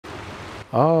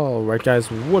Alright guys,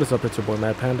 what is up? It's your boy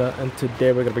Mad Panda, and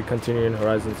today we're going to be continuing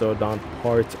Horizon Zero Dawn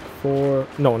part 4,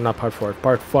 no not part 4,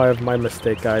 part 5, my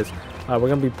mistake guys. We're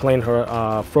going to be playing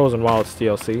her Frozen Wilds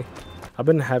DLC. I've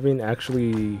been having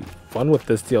actually fun with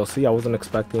this DLC. I wasn't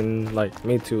expecting like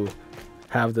me to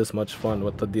have this much fun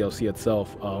with the DLC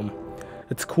itself.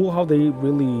 It's cool how they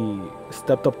really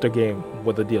stepped up their game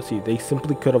with the DLC. They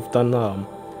simply could have done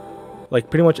like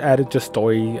pretty much added just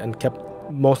story and kept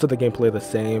most of the gameplay the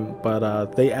same,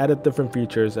 but they added different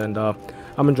features, and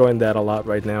I'm enjoying that a lot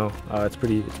right now. It's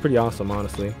pretty awesome,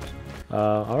 honestly.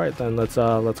 All right, then let's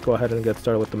go ahead and get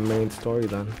started with the main story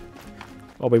then.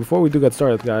 Oh, but before we do get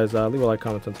started, guys, leave a like,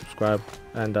 comment, and subscribe,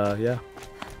 and yeah.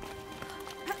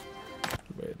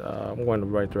 Wait, I'm going the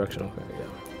right direction. Okay, yeah.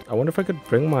 I wonder if I could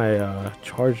bring my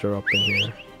charger up in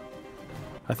here.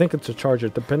 I think it's a charger.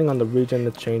 Depending on the region,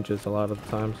 it changes a lot of the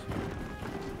times.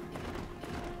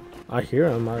 I hear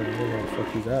him. I don't know where the fuck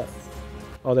he's at.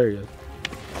 Oh, there he is.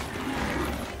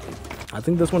 I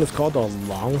think this one is called a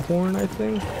Longhorn, I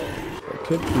think. I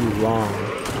could be wrong.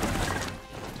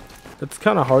 It's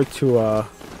kind of hard to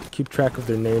keep track of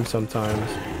their names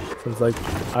sometimes, since like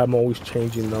I'm always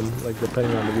changing them, like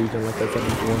depending on the region, like I said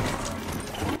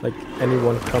before. Like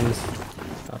anyone comes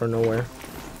out of nowhere.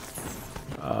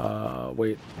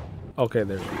 Wait. Okay,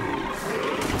 there we go.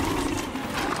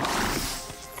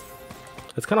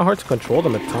 It's kind of hard to control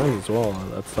them at times as well.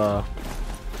 That's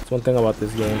one thing about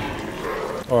this game,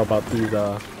 or about these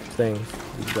things,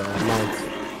 these mounts.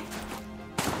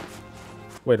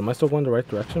 Wait, am I still going the right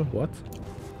direction? What?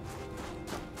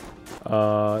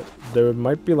 There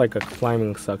might be like a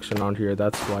climbing section on here.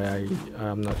 That's why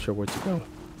I'm not sure where to go.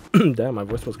 Damn, my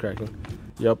voice was cracking.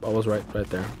 Yep, I was right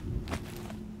there.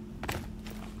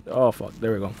 Oh fuck,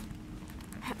 there we go.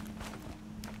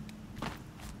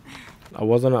 I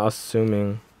wasn't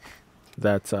assuming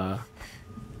that I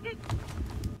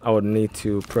would need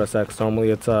to press X. Normally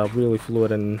it's really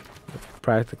fluid and it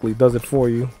practically does it for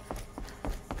you.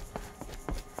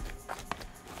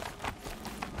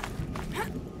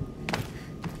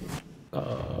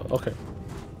 Okay.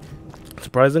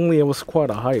 Surprisingly, it was quite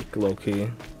a hike, low-key.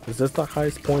 Is this the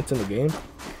highest point in the game?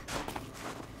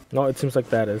 No, it seems like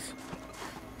that is.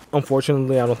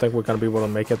 Unfortunately, I don't think we're gonna be able to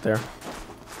make it there.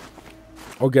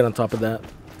 Or get on top of that,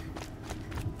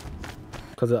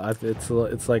 because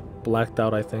it's like blacked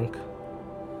out, I think.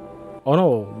 Oh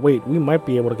no, wait, we might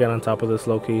be able to get on top of this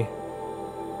low-key.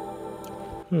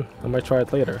 I might try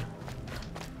it later.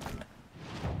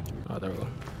 Oh, there we go.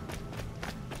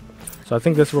 So I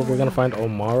think this is where we're gonna find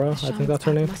Omara. I think that's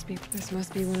her name. This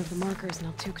must be one of the markers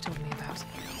Naltuk told me about.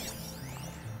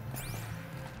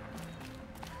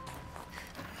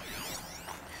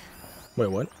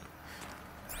 Wait, what?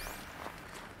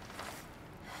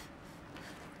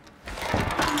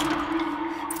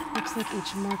 Looks like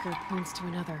each marker points to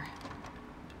another,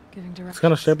 giving directions. It's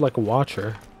kind of shaped like a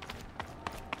watcher.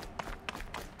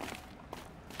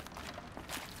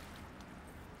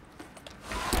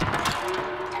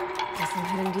 Guess I'm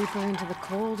heading deeper into the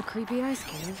cold, creepy ice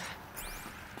cave.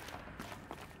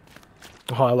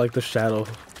 Oh, I like the shadow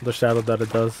that it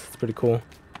does. It's pretty cool.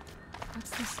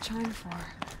 What's this chime for?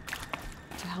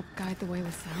 To help guide the way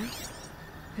with sound?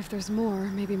 If there's more,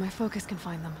 maybe my focus can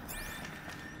find them.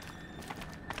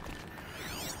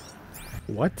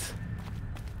 What?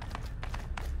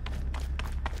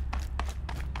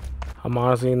 I'm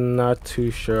honestly not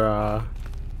too sure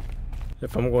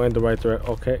if I'm going the right direction.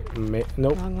 Okay,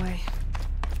 nope. Wrong way.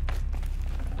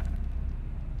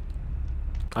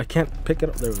 I can't pick it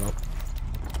up. There we go.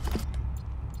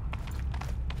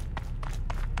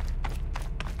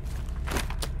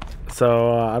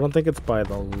 So I don't think it's by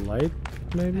the light,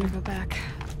 maybe? Better go back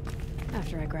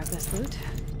after I grab this loot.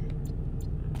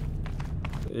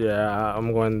 Yeah,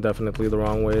 I'm going definitely the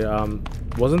wrong way.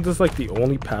 Wasn't this like the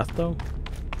only path though?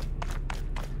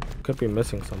 Could be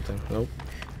missing something. Nope.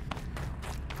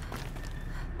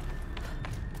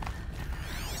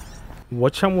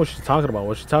 What chum was she talking about?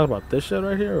 Was she talking about this shit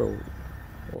right here,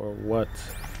 or what?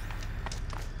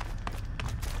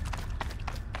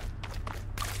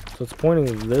 So it's pointing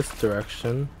in this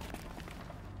direction.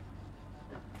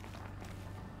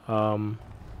 Oh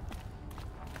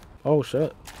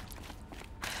shit.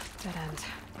 Dead end.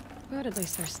 But at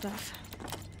least there's stuff.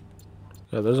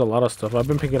 Yeah, there's a lot of stuff. I've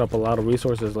been picking up a lot of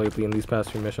resources lately in these past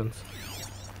few missions.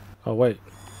 Oh, wait.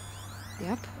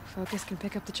 Yep, focus can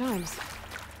pick up the chimes.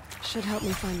 Should help me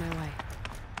find my way.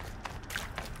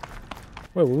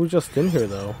 Wait, we were just in here,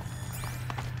 though.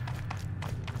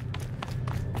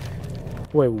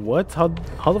 Wait, what? How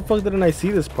the fuck didn't I see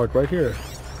this part right here?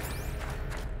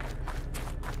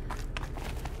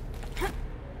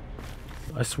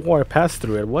 I I swore I passed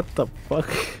through it. What the fuck?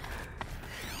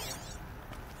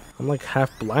 I'm like half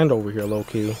blind over here,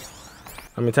 low-key.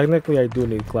 I mean, technically I do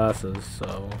need glasses,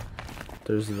 so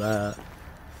there's that.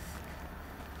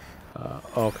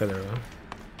 Okay, there we go.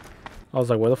 I was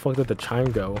like, where the fuck did the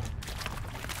chime go?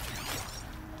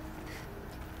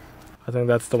 I think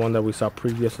that's the one that we saw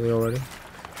previously already.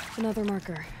 Another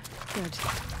marker. Good.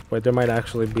 Wait, there might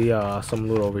actually be some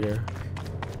loot over here.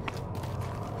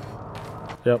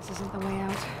 Yep. This isn't the way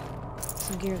out.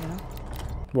 Some gear though.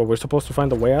 Well, we're supposed to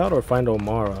find the way out or find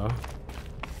Omara?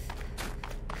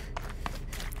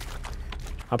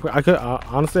 I could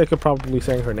honestly, I could probably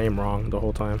saying her name wrong the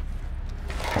whole time.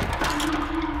 Okay,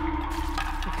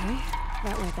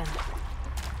 that way then.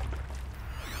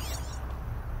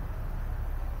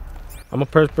 I'm gonna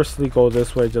purposely go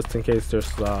this way just in case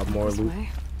there's more This loot.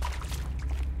 way.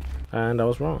 And I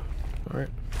was wrong. All right.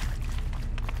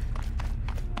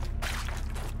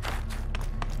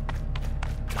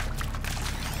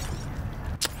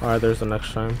 All right, there's the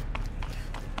next time.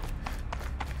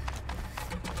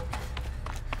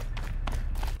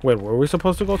 Wait, were we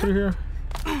supposed to go through here?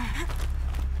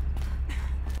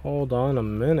 Hold on a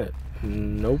minute.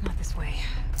 Nope. Not this way.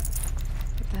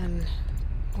 But then,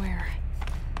 where?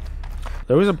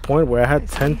 There was a point where I had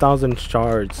 10,000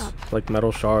 shards, like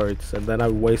metal shards, and then I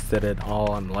wasted it all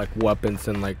on like weapons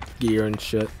and like gear and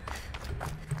shit.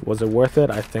 Was it worth it?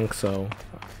 I think so.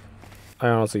 I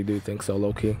honestly do think so,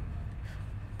 low-key.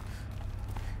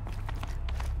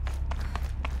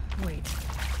 Wait.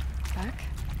 Back?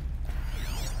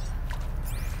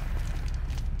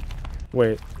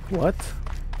 Wait, what?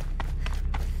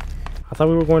 I thought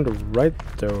we were going the right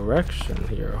direction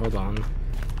here. Hold on.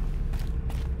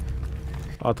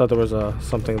 Oh, I thought there was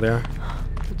something there.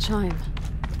 The chime.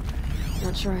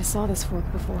 Not sure I saw this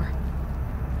fork before.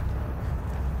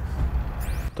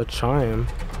 The chime?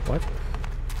 What?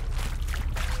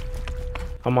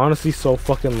 I'm honestly so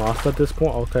fucking lost at this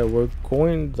point. Okay, we're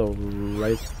going the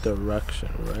right direction,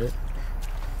 right?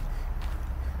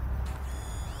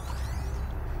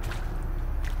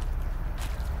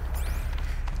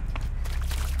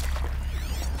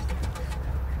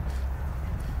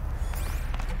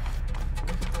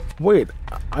 Wait,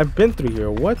 I've been through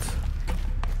here. What?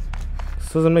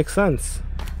 This doesn't make sense.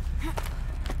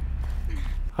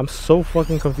 I'm so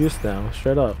fucking confused now,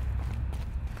 straight up.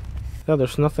 Yeah,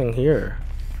 there's nothing here.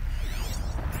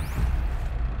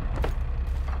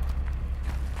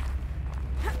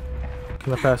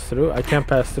 Can I pass through? I can't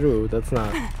pass through. That's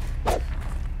not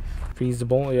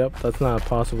feasible. Yep, that's not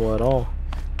possible at all.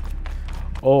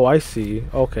 Oh, I see.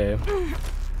 Okay.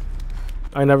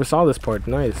 I never saw this part.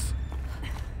 Nice.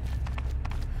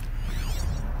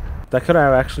 That could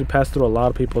have actually passed through a lot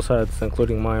of people's heads,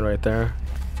 including mine right there.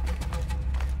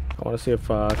 I want to see if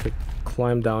I could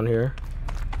climb down here.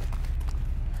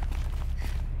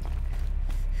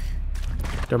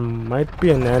 There might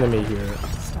be an enemy here.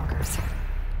 Stalkers.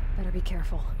 Better be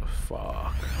careful.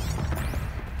 Fuck.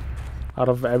 Out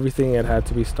of everything, it had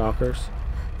to be stalkers.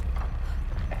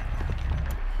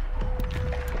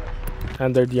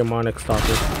 And they're demonic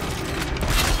stalkers.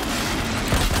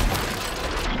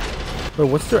 Wait,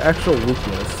 what's their actual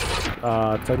weakness?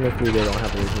 Technically they don't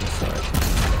have a weakness, sorry.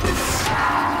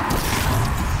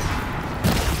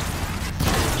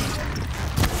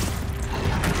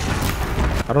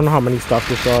 I don't know how many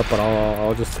stalkers there are, but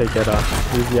I'll just take it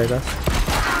easy, I guess.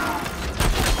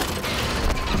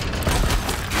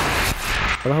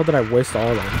 How the hell did I waste all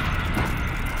of them?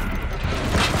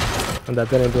 And that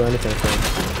didn't do anything for me.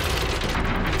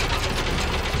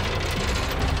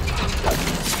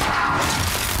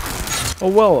 Oh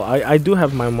well, I do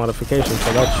have my modification,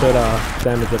 so that should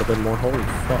damage it a bit more. Holy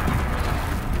fuck.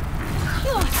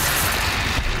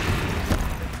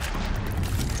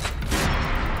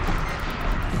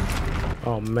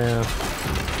 Oh man.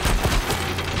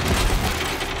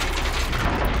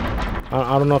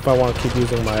 I don't know if I want to keep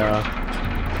using my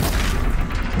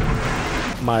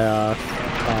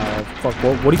fuck,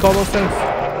 what do you call those things?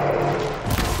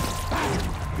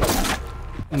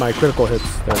 My critical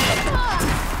hits. There.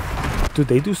 Dude,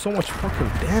 they do so much fucking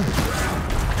damage.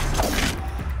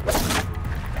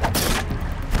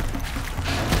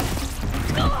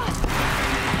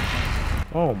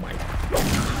 Oh my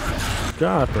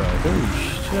god, bro. Holy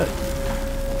shit.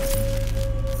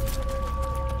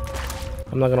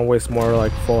 I'm not gonna waste more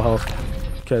like full health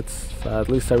kits. At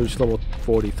least I reached level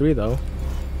 43 though.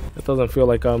 It doesn't feel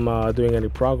like I'm doing any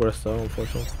progress though,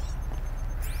 unfortunately.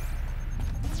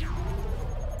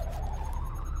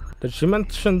 Did she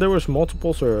mention there was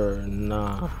multiples or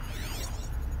nah?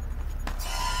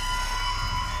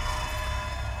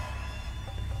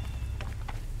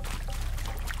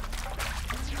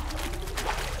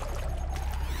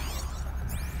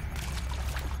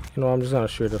 You know, I'm just gonna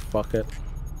shoot it. Fuck it.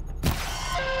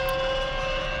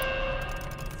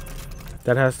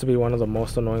 That has to be one of the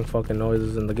most annoying fucking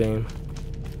noises in the game.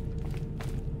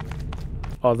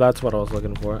 Oh, that's what I was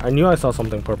looking for. I knew I saw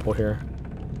something purple here.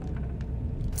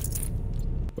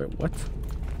 Wait, what?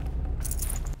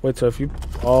 Wait, so if you...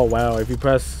 Oh, wow. If you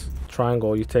press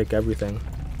triangle, you take everything.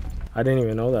 I didn't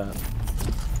even know that.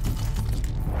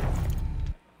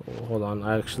 Oh, hold on.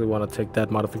 I actually want to take that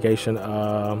modification.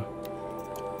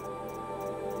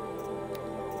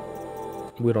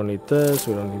 We don't need this.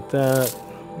 We don't need that.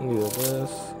 Neither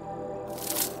this.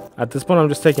 At this point, I'm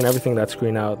just taking everything that's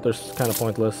green out. They're kind of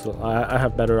pointless. I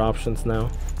have better options now.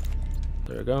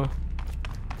 There we go.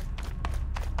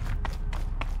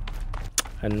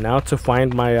 And now to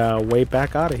find my way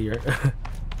back out of here.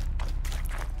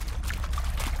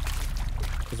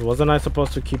 Because wasn't I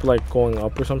supposed to keep like going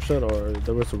up or some shit? Or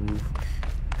there was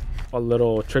a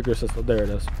little trigger system. There it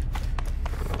is.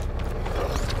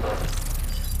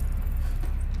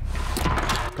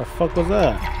 The fuck was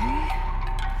that?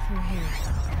 Through here.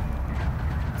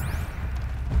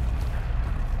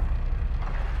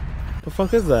 The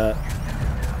fuck is that?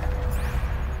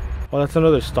 Oh, that's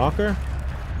another stalker?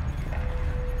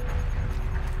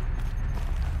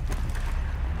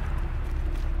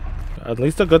 At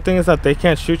least the good thing is that they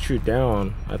can't shoot you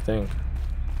down, I think.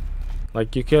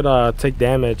 Like, you could take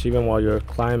damage even while you're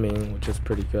climbing, which is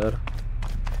pretty good.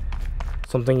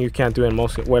 Something you can't do in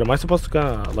most... Wait, am I supposed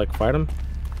to like, fight him?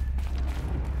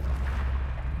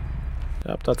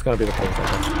 Yep, that's gonna be the case, I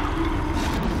think.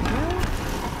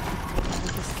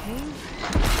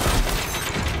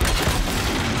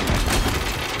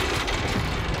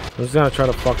 I'm just gonna try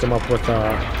to fuck him up with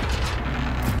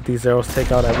these arrows,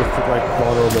 take out everything like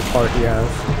vulnerable part he has.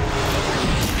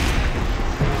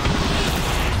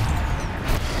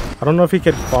 I don't know if he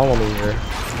could follow me here.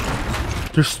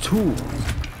 There's two.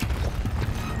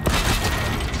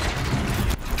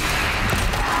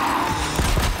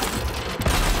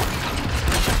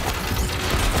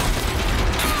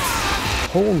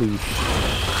 Holy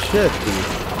shit, dude.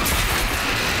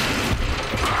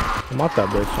 I'm out that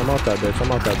bitch. I'm out that bitch.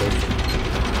 I'm out that bitch.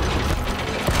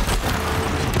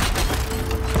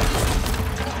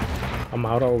 I'm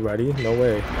out already? No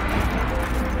way.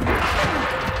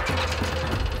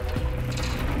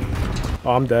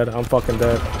 Oh, I'm dead. I'm fucking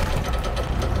dead.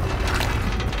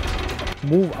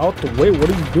 Move out the way. What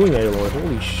are you doing, Aloy?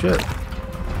 Holy shit.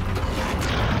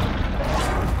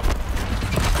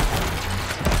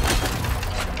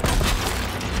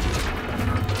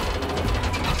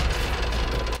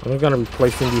 I'm gonna be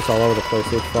placing these all over the place,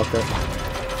 dude. Fuck it.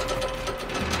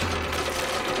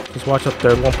 Just watch a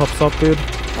third one pops up, dude.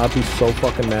 I'd be so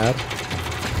fucking mad.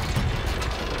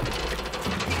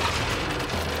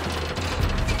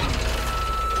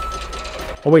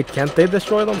 Oh wait, can't they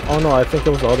destroy them? Oh no, I think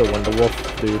it was the other one, the wolf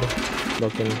dude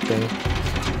looking thing.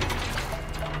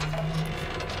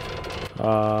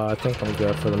 I think I'm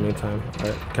good for the meantime.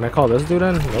 Alright, can I call this dude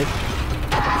in? Nope.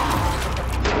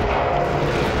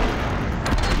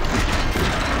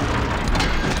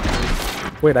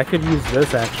 Wait, I could use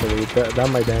this actually. That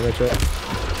might damage it.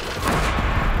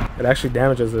 It actually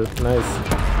damages it. Nice.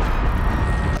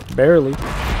 Barely.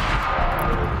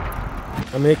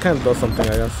 I mean, it kind of does something,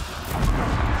 I guess.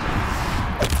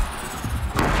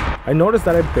 I noticed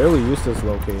that I barely use this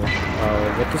Loki.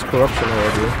 What does corruption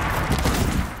arrow do?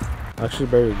 I actually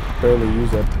barely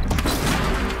use it.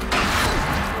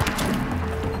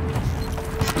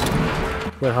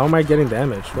 Wait, how am I getting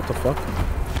damaged? What the fuck?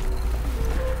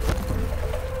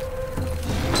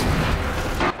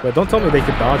 Wait, don't tell me they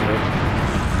could dodge it.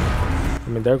 I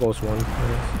mean, there goes one.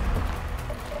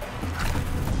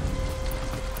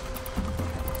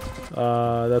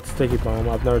 That's sticky bomb.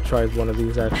 I've never tried one of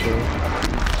these actually.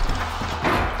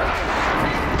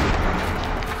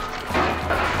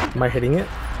 Am I hitting it?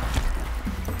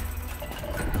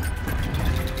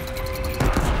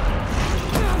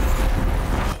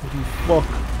 Holy fuck.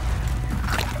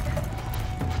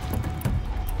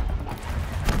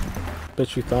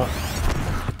 Bet you thought.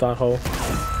 That hole.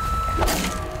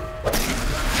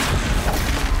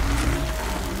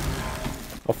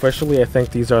 Officially, I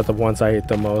think these are the ones I hate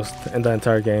the most in the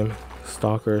entire game.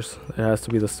 Stalkers. It has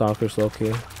to be the stalkers,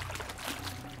 low-key.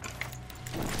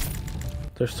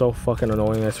 They're so fucking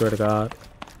annoying, I swear to God.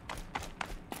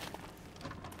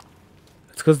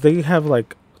 It's because they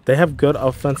have good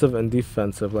offensive and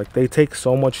defensive. Like, they take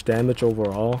so much damage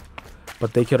overall,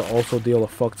 but they could also deal a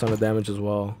fuck ton of damage as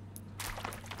well.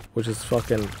 Which is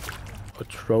fucking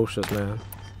atrocious, man.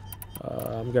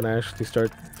 I'm gonna actually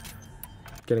start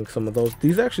getting some of those.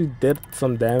 These actually did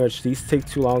some damage. These take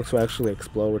too long to actually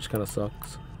explode, which kind of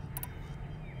sucks.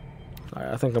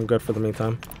 Alright, I think I'm good for the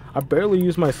meantime. I barely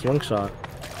use my slingshot.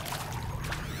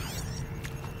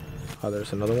 Oh,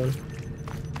 there's another one.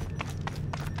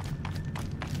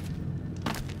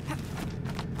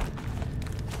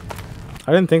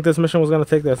 I didn't think this mission was gonna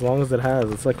take as long as it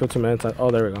has. It's like 15 minutes.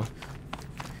 Oh, there we go.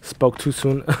 Spoke too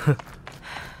soon.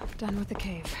 Done with the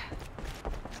cave.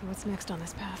 So what's next on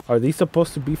this path? Are these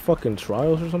supposed to be fucking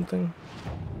trials or something?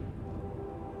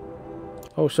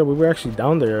 Oh shit, we were actually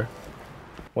down there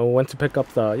when we went to pick up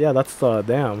the... Yeah, that's the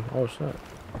dam. Oh shit.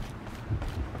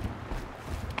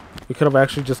 We could have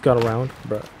actually just got around,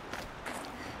 but...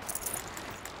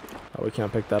 Oh, we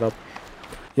can't pick that up.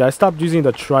 Yeah, I stopped using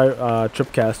the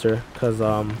tripcaster because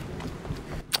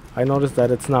I noticed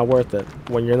that it's not worth it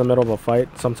when you're in the middle of a fight.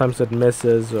 Sometimes it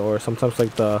misses, or sometimes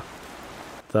like the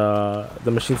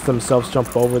machines themselves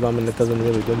jump over them and it doesn't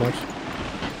really do much.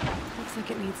 Looks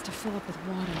like it needs to fill up with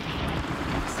water.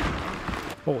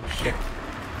 Oh shit.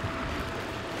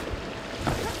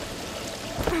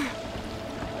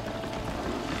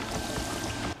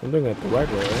 I'm doing it the right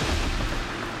way, right?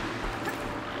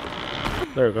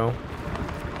 There we go.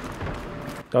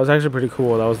 That was actually pretty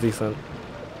cool. That was decent.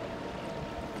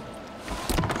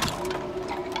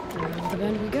 Around the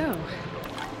bend we go.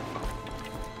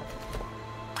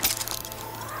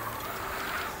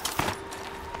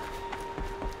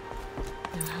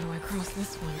 Now how do I cross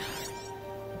this one?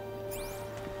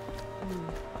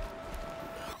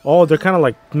 Oh, they're kind of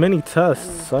like mini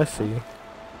tests. I see.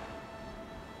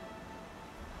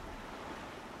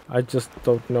 I just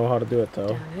don't know how to do it though.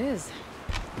 There it is.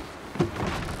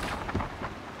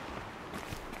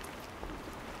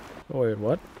 Oh, wait,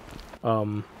 what?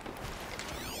 I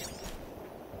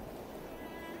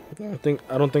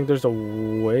don't think there's a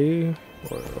way.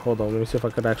 Hold on, let me see if I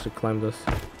could actually climb this.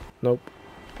 Nope.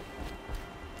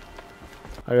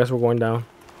 I guess we're going down.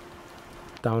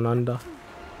 Down under.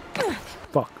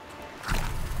 Fuck.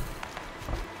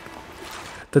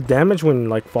 The damage when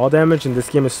like fall damage in this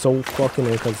game is so fucking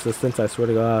inconsistent, I swear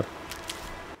to god.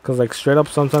 Cause like straight up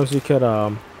sometimes you could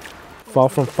fall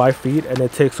from 5 feet and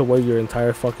it takes away your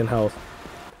entire fucking health.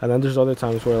 And then there's other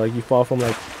times where like you fall from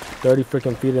like 30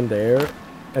 freaking feet in the air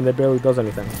and it barely does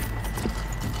anything.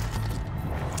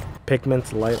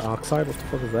 Pigment light oxide? What the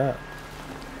fuck is that?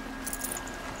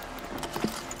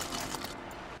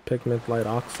 Pigment light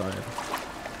oxide.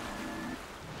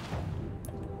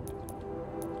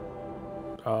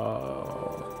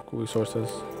 Resources.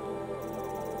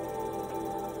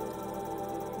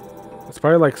 It's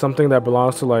probably like something that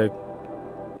belongs to like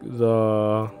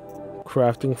the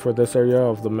crafting for this area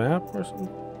of the map or something.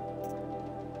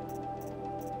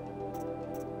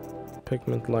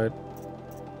 Pigment light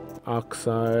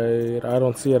oxide. I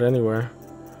don't see it anywhere.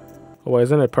 Oh wait,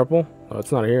 isn't it purple? Oh,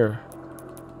 it's not here.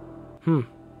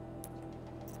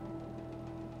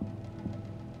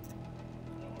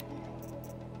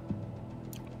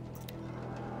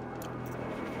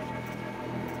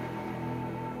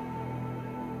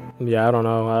 Yeah, I don't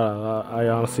know. I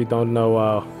honestly don't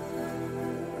know.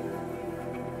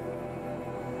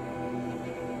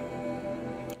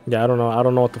 Yeah, I don't know. I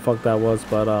don't know what the fuck that was,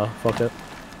 but fuck it.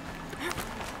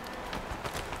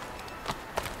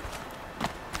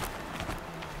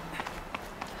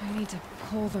 I need to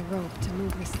pull the rope to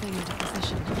move this thing into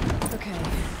position. Okay,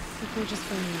 if we're just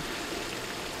burning.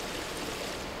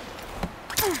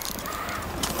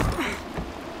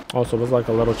 Also, it was like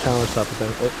a little challenge type of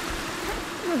thing. Oh.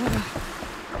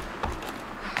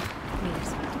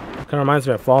 Kind of reminds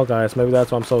me of Fall Guys. Maybe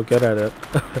that's why I'm so good at it.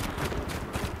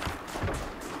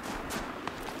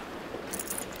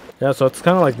 Yeah, so it's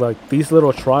kind of like these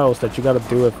little trials that you got to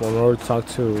do in order to talk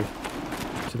to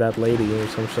that lady or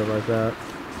some shit like that.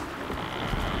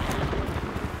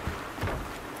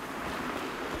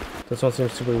 This one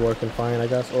seems to be working fine, I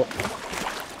guess. Oh,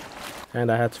 and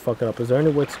I had to fuck it up. Is there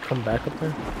any way to come back up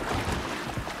there?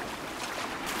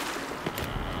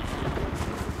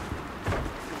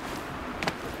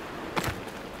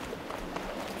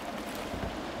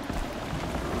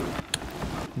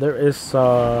 There is,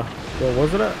 where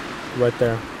was it at? Right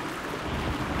there.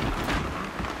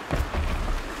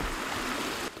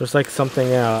 There's like something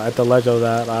at the ledge of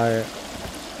that. I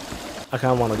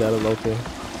kind of want to get it low-key.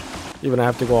 Even I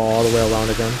have to go all the way around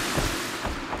again.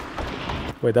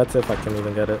 Wait, that's if I can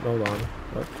even get it. Hold on.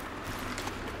 What?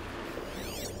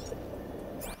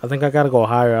 I think I gotta go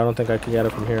higher. I don't think I can get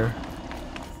it from here.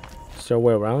 Is there a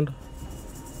way around?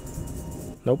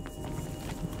 Nope.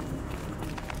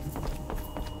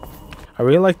 I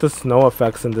really like the snow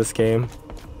effects in this game.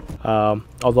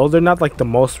 Although they're not like the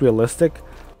most realistic,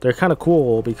 they're kind of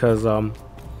cool because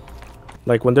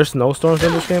like when there's snowstorms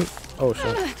in this game. Oh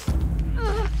shit.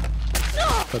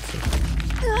 cutscene.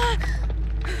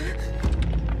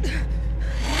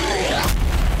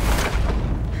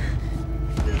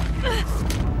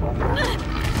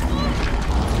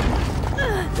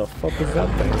 The fuck is that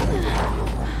thing?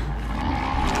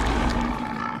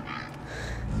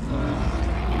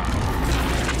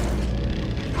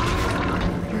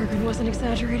 Bergen wasn't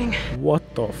exaggerating.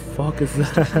 What the fuck is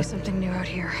There's that? something new out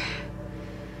here.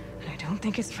 And I don't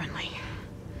think it's friendly.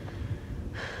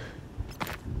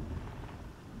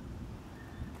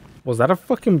 Was that a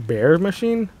fucking bear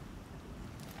machine?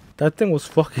 That thing was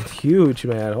fucking huge,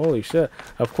 man. Holy shit.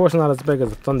 Of course not as big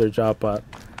as a Thunderjaw, but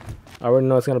I already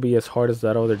know it's gonna be as hard as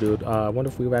that other dude. I wonder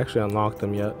if we've actually unlocked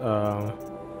them yet.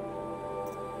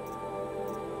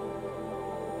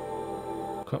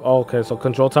 Oh, okay, so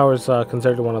control tower is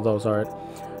considered one of those. Alright.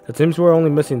 It seems we're only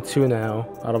missing 2 now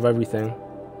out of everything.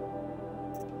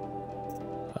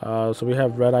 So we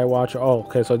have Red Eye Watcher. Oh,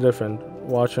 okay, so different.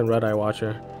 Watcher and Red Eye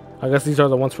Watcher. I guess these are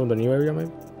the ones from the new area,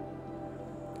 maybe?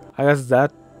 I guess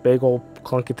that big old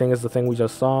clunky thing is the thing we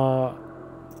just saw.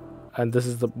 And this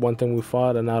is the one thing we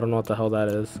fought, and I don't know what the hell that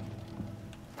is.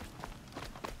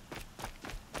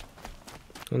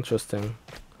 Interesting.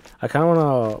 I kind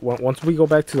of want to, once we go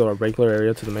back to the regular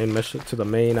area, to the main mission, to the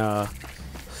main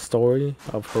story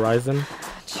of Horizon.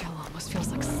 Chill almost feels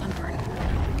like sunburn.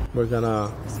 We're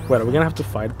gonna... Wait, are we gonna have to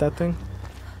fight that thing?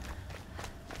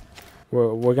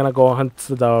 We're gonna go hunt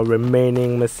the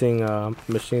remaining missing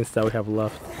machines that we have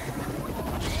left.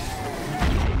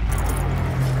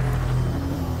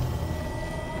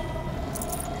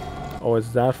 Oh, it's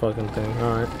that fucking thing.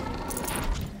 Alright.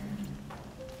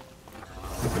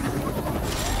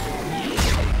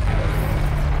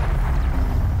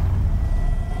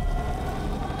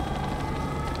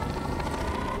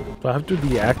 Do I have to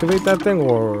deactivate that thing,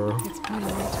 or...? It's pointing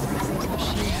right towards those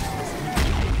machines.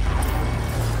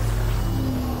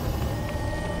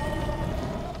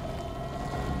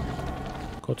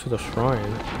 Go to the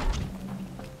shrine.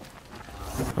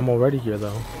 I'm already here,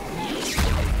 though.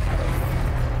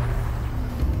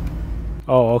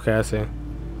 Oh, okay, I see.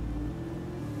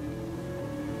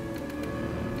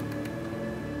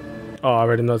 Oh, I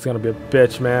already know it's gonna be a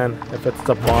bitch, man. If it's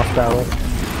the boss battle.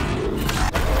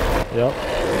 Yep.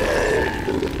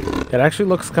 It actually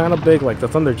looks kind of big, like the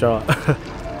Thunderjaw.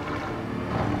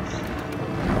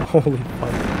 Holy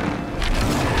fuck.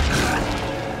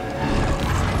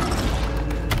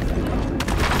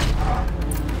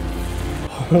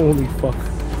 Holy fuck.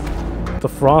 The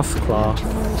frostclaw.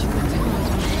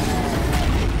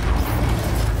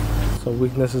 So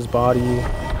weakness is body.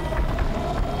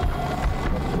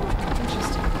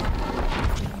 Interesting.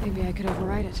 Maybe I could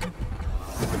override it.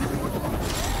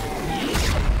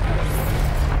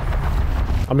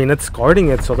 I mean, it's guarding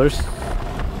it, so there's...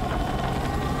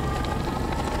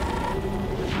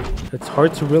 It's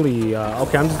hard to really...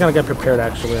 Okay, I'm just gonna get prepared,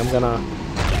 actually. I'm gonna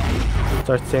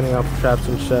start setting up traps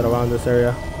and shit around this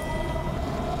area.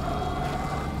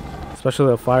 Especially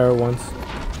the fire ones.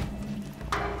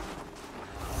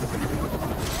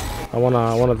 I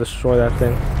wanna destroy that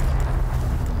thing.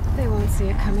 They won't see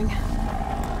it coming.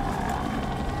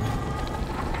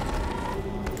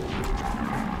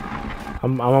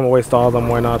 I'm gonna waste all of them.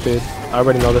 Why not, dude? I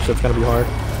already know this shit's gonna be hard.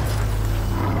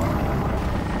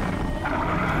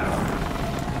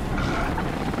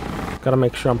 Gotta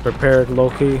make sure I'm prepared,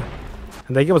 low-key.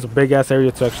 And they give us a big-ass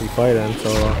area to actually fight in,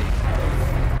 so...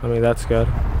 I mean, that's good.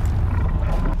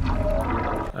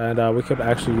 And we could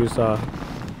actually use an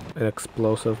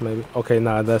explosive, maybe. Okay,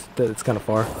 nah, it's kind of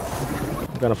far.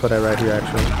 I'm gonna put it right here,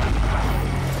 actually.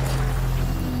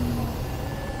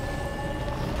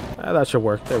 That should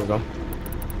work. There we go.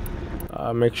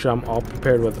 Make sure I'm all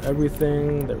prepared with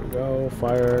everything. There we go.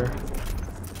 Fire.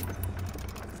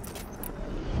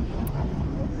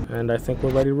 And I think we're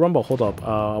ready to rumble. Hold up.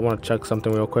 I want to check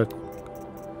something real quick.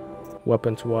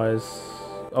 Weapons wise.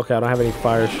 Okay, I don't have any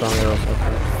fire strong arrows.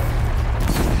 Okay.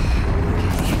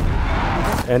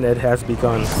 And it has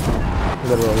begun.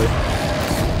 Literally.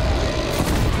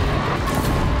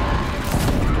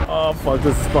 Oh fuck,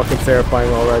 this is fucking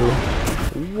terrifying already.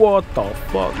 What the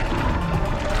fuck?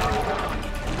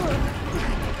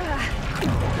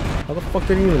 How the fuck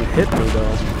did it even hit me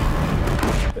though?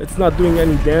 It's not doing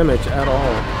any damage at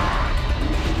all.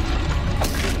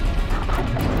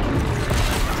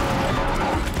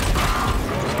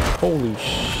 Holy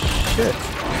shit.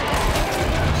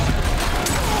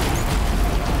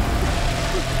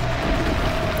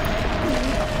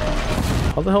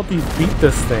 How the hell do you beat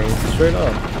this thing? Straight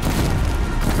up.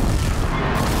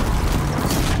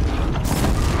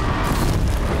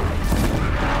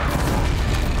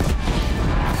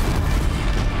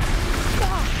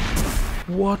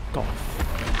 What the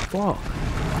fuck?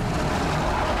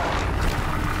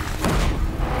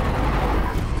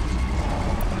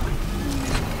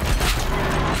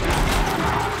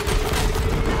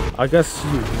 I guess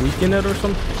you weaken it or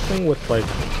something with like...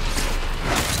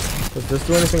 Does this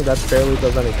do anything? That barely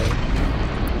does anything.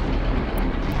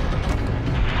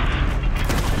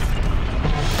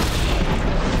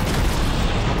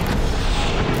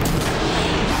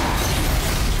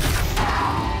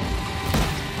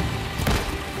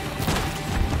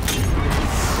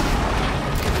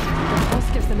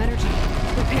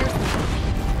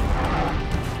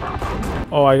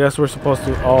 Oh, I guess we're supposed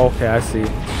to... Oh, okay, I see.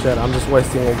 Shit, I'm just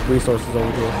wasting resources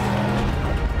over here.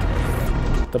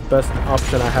 The best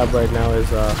option I have right now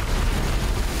is,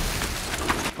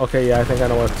 Okay, yeah, I think I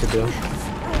know what to do.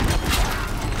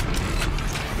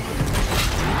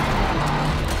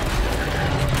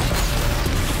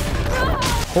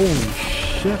 Holy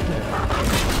shit, man.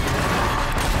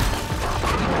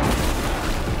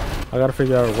 I gotta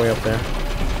figure out a way up there.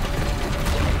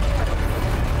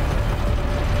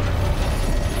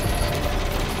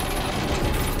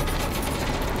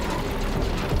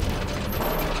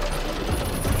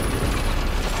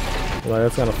 Like,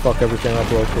 that's gonna fuck everything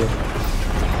up real quick.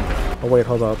 Oh wait,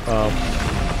 hold up.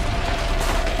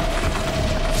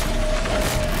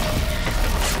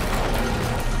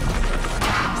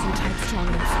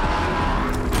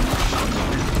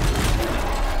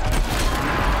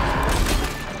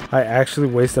 I actually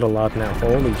wasted a lot now.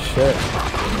 Holy shit.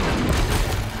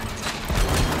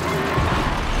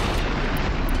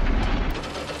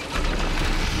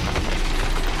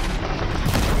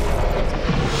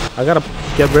 I gotta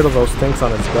get rid of those things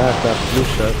on its back, that blue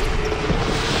shit.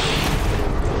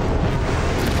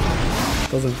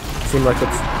 Doesn't seem like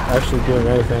it's actually doing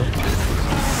anything.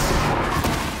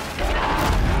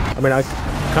 I mean, I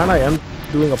kinda am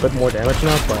doing a bit more damage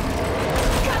now, but...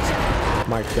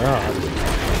 My god.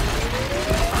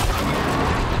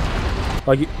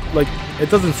 Like, it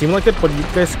doesn't seem like it, but you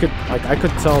guys could, like, I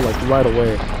could tell, like, right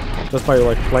away. Just by,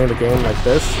 like, playing the game like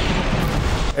this.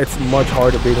 It's much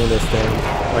harder beating this thing,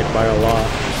 like, by a lot.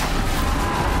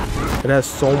 It has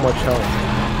so much health.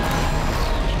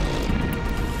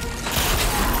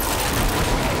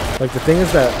 Like, the thing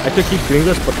is that I could keep doing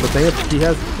this, but the thing is,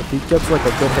 if he gets, like,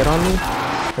 a good hit on me,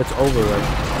 it's over,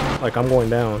 like I'm going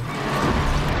down.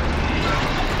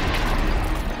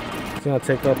 It's gonna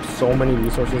take up so many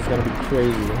resources, it's gonna be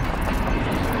crazy.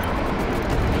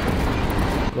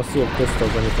 Let's see if this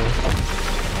does anything.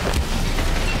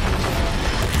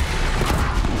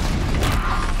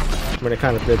 I mean, it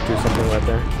kind of did do something right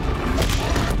there.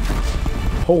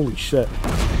 Holy shit.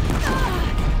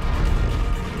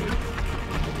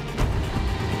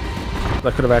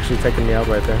 That could have actually taken me out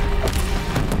right there.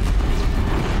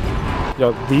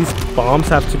 Yo, these bombs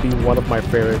have to be one of my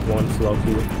favorite ones,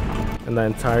 low-key, in the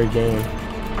entire game.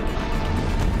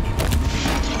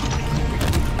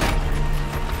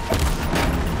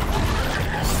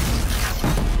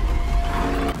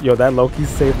 Yo, that Loki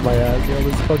saved my ass. Yo,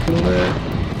 this fucking lit.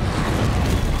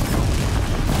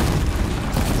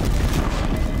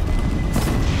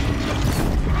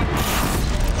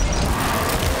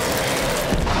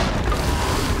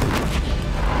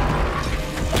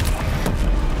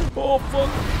 Oh, fuck.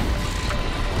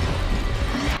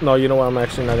 No, you know what? I'm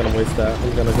actually not gonna waste that.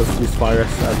 I'm gonna just use fire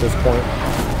at this point.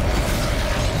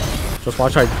 Just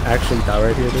watch I actually die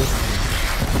right here, dude.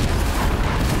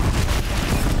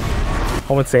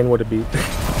 How insane would it be?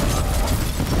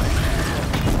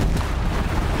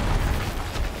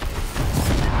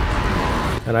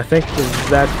 And I think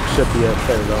that should be it.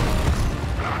 There we go.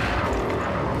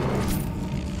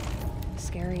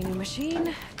 Scary new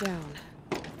machine down.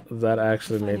 That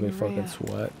actually made me fucking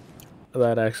sweat.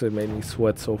 That actually made me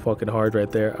sweat so fucking hard right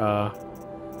there. I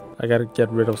gotta get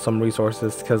rid of some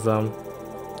resources because I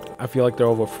feel like they're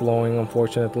overflowing,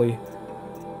 unfortunately.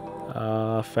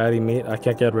 Fatty meat, I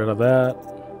can't get rid of that.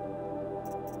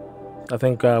 I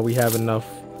think we have enough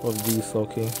of these,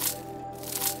 low-key.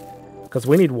 Because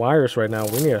we need wires right now.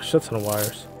 We need a shit ton of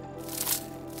wires.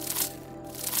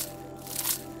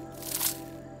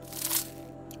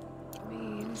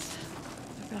 Means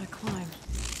I've gotta climb.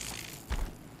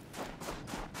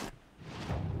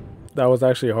 That was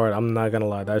actually hard. I'm not gonna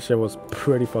lie. That shit was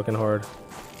pretty fucking hard.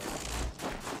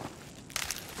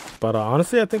 But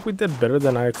honestly, I think we did better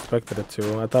than I expected it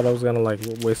to. I thought I was gonna like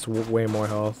waste way more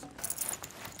health.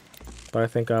 But I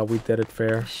think we did it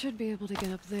fair. I should be able to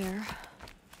get up there.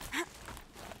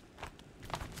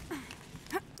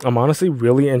 I'm honestly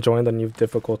really enjoying the new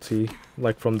difficulty,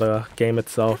 like from the game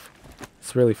itself.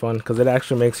 It's really fun because it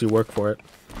actually makes you work for it.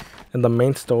 In the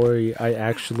main story, I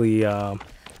actually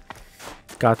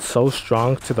got so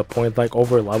strong to the point, like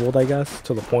over leveled, I guess,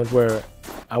 to the point where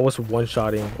I was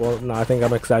one-shotting. Well, no, I think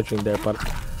I'm exaggerating there, but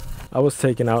I was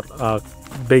taking out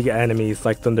big enemies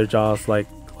like Thunderjaws like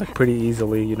pretty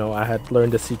easily. You know, I had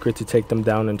learned the secret to take them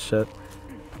down and shit.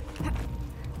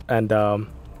 And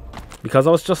because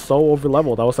I was just so over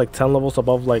leveled, I was like 10 levels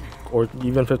above, like, or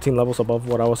even 15 levels above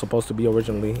what I was supposed to be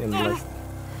originally in like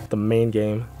the main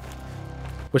game.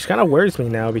 Which kind of worries me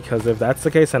now, because if that's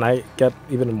the case and I get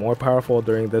even more powerful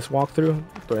during this walkthrough,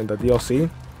 during the DLC,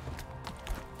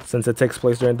 since it takes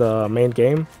place during the main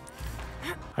game,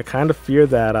 I kind of fear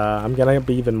that I'm gonna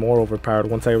be even more overpowered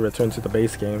once I return to the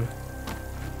base game.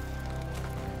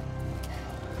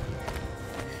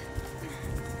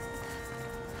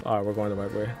 Alright, we're going the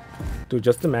right way. Dude,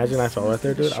 just imagine I fell right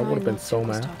there, dude. I would have been so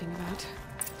mad.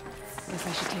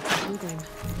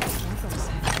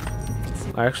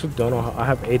 I actually don't know how, I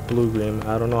have 8 blue green.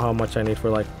 I don't know how much I need for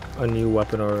like a new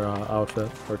weapon or outfit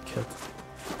or kit.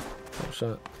 Oh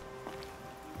shit.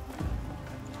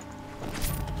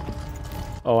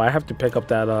 Oh, I have to pick up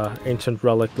that ancient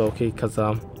relic, low-key, because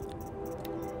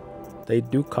they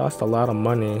do cost a lot of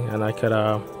money, and I could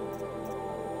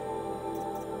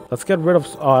let's get rid of,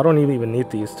 oh, I don't even need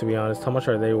these, to be honest. How much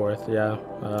are they worth? Yeah,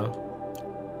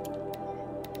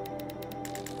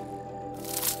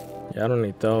 yeah, I don't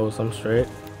need those. I'm straight.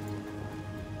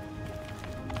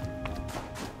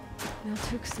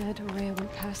 Miltuk said Aurea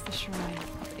went past the shrine,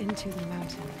 up into the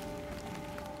mountain.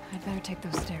 I'd better take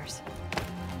those stairs.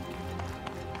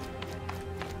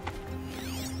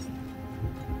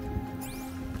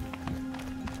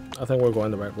 I think we're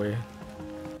going the right way.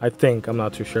 I think. I'm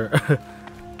not too sure.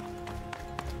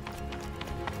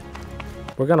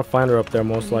 We're gonna find her up there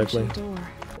most likely.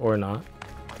 Or not.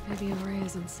 Maybe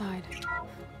Aurea's inside.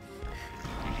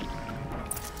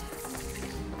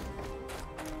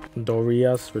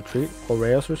 Doria's retreat?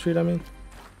 Aurea's retreat, I mean?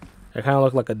 It kind of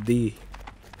looked like a D.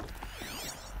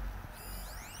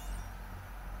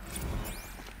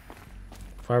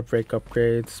 Fire break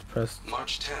upgrades, press...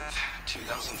 March 10th,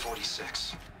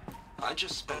 2046. I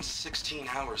just spent 16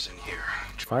 hours in here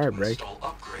trying to install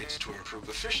upgrades to improve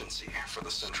efficiency for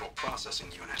the central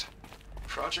processing unit.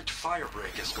 Project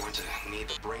Firebreak is going to need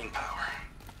the brain power.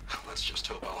 Let's just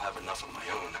hope I'll have enough of my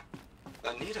own.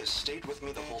 Anita stayed with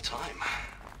me the whole time.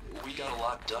 We got a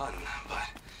lot done, but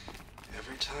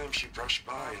every time she brushed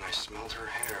by and I smelled her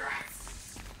hair,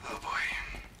 oh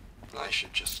boy, I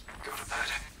should just go to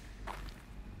bed.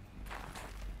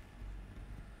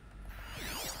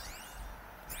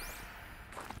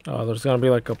 Oh, there's gonna be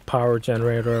like a power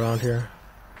generator around here.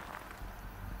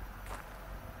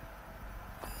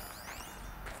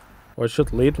 Or it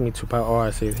should lead me to power. Oh,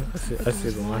 I see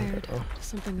the line. Oh.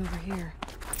 Something over here.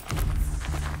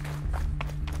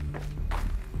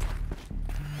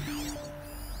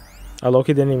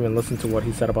 Loki didn't even listen to what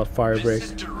he said about Firebreak. This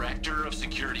is Director of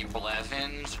Security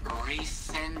Blevins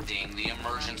resending the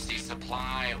emergency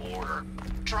supply order.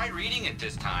 Try reading it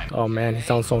this time. Oh man, he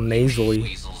sounds so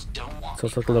nasally.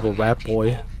 Sounds like a little rat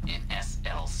boy. In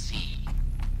SLC.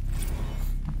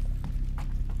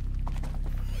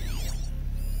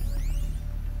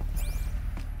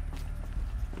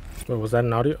 Wait, was that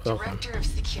an audio? Director of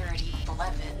Security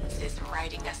Blevins is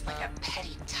writing us like a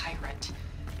petty tyrant.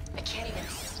 I can't even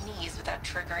sneeze without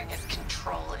triggering his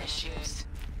control issues.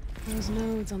 Those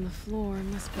nodes on the floor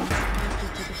must be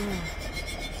connected to the door.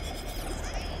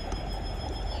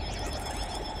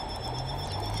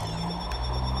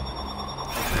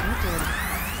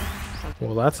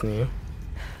 Well, that's new. What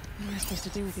am I supposed to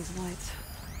do with these lights?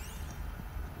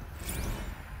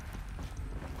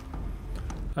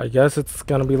 I guess it's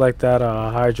gonna be like that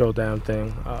hydro dam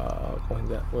thing. Going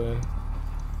that way.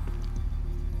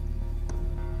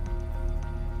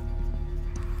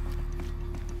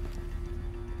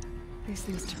 These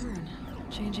things turn,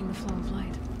 changing the flow of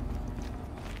light.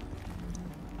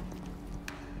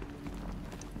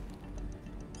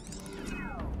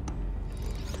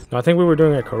 No, I think we were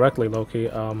doing it correctly, Loki.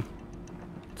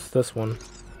 It's this one.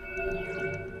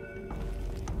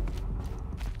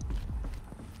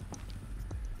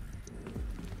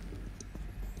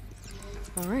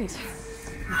 All right, let's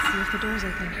see if the door's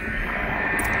open.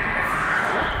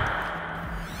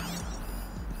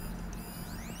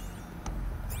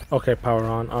 Okay, power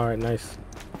on. All right, nice.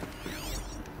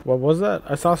 What was that?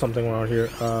 I saw something around here.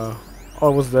 Oh,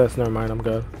 it was this. Never mind. I'm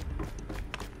good.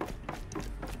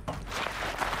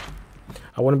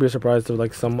 I wouldn't be surprised if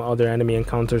like some other enemy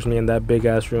encounters me in that big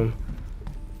ass room.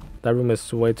 That room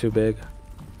is way too big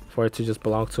for it to just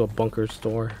belong to a bunker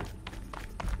store.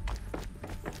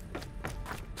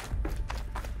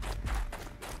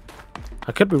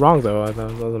 I could be wrong though. It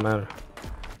doesn't matter.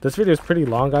 This video is pretty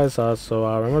long, guys, so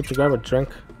remember to grab a drink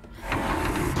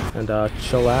and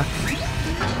chillax.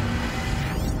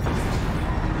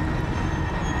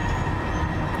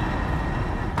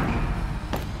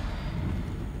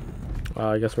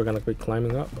 I guess we're gonna be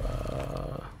climbing up.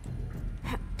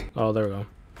 Oh, there we go.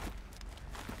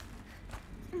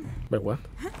 Wait, what?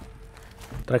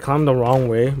 Did I climb the wrong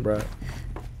way, bruh?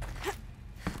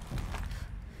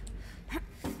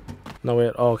 No,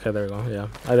 wait. Oh, okay, there we go. Yeah,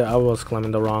 I was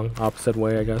climbing the wrong opposite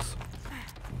way, I guess.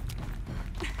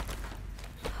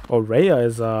 Ourea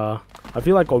is, I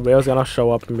feel like Ourea's gonna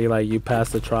show up and be like, you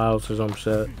passed the trials or some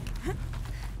shit.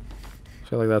 I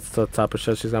feel like that's the type of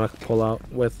shit she's gonna pull out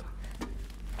with.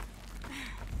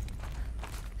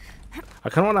 I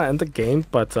kind of want to end the game,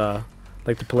 but,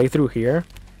 like, to play through here.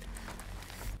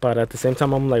 But at the same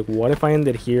time, I'm like, what if I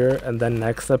ended here and then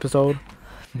next episode,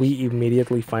 we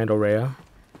immediately find Ourea?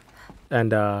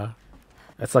 And,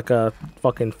 it's like a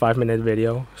fucking 5-minute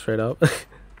video, straight up.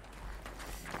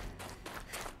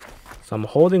 So I'm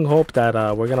holding hope that,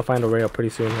 we're gonna find Ourea pretty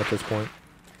soon at this point.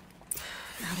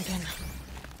 Out again.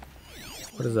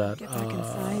 What is that? Get back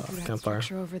inside through that Campfire.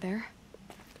 structure over there.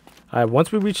 Alright,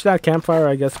 once we reach that campfire,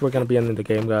 I guess we're gonna be ending the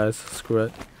game, guys. Screw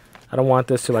it. I don't want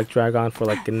this to like drag on for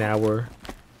like an hour.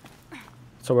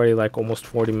 It's already like almost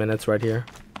 40 minutes right here.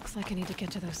 Looks like I need to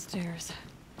get to those stairs.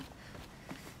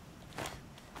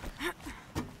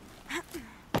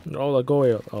 Oh, like go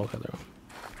away. Oh, okay,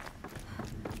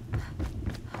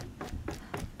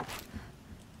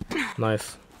 there.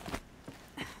 Nice.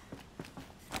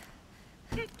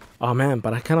 Oh man,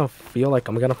 but I kind of feel like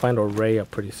I'm gonna find Ourea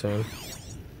pretty soon.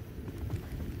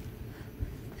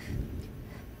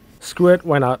 Screw it,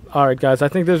 why not? Alright guys, I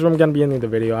think this is where I'm gonna be ending the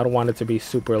video. I don't want it to be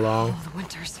super long. Oh, the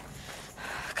winters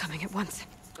coming at once.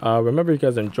 Remember you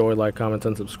guys enjoy, like, comment,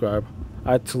 and subscribe.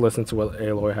 I had to listen to what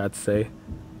Aloy had to say.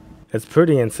 It's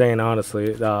pretty insane,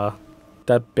 honestly.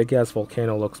 That big ass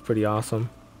volcano looks pretty awesome.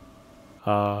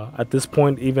 At this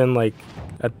point, even like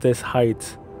at this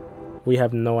height, we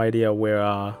have no idea where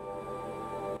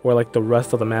like the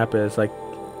rest of the map is. Like,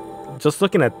 just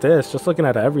looking at this, just looking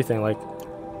at everything, like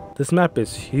this map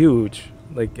is huge.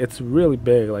 Like, it's really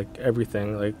big, like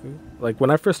everything. Like when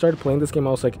I first started playing this game,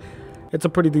 I was like, it's a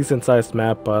pretty decent sized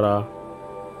map, but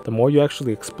the more you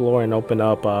actually explore and open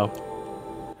up,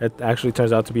 it actually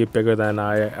turns out to be bigger than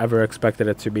I ever expected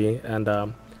it to be. And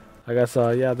I guess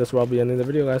yeah, this will be ending the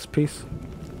video, guys. Peace.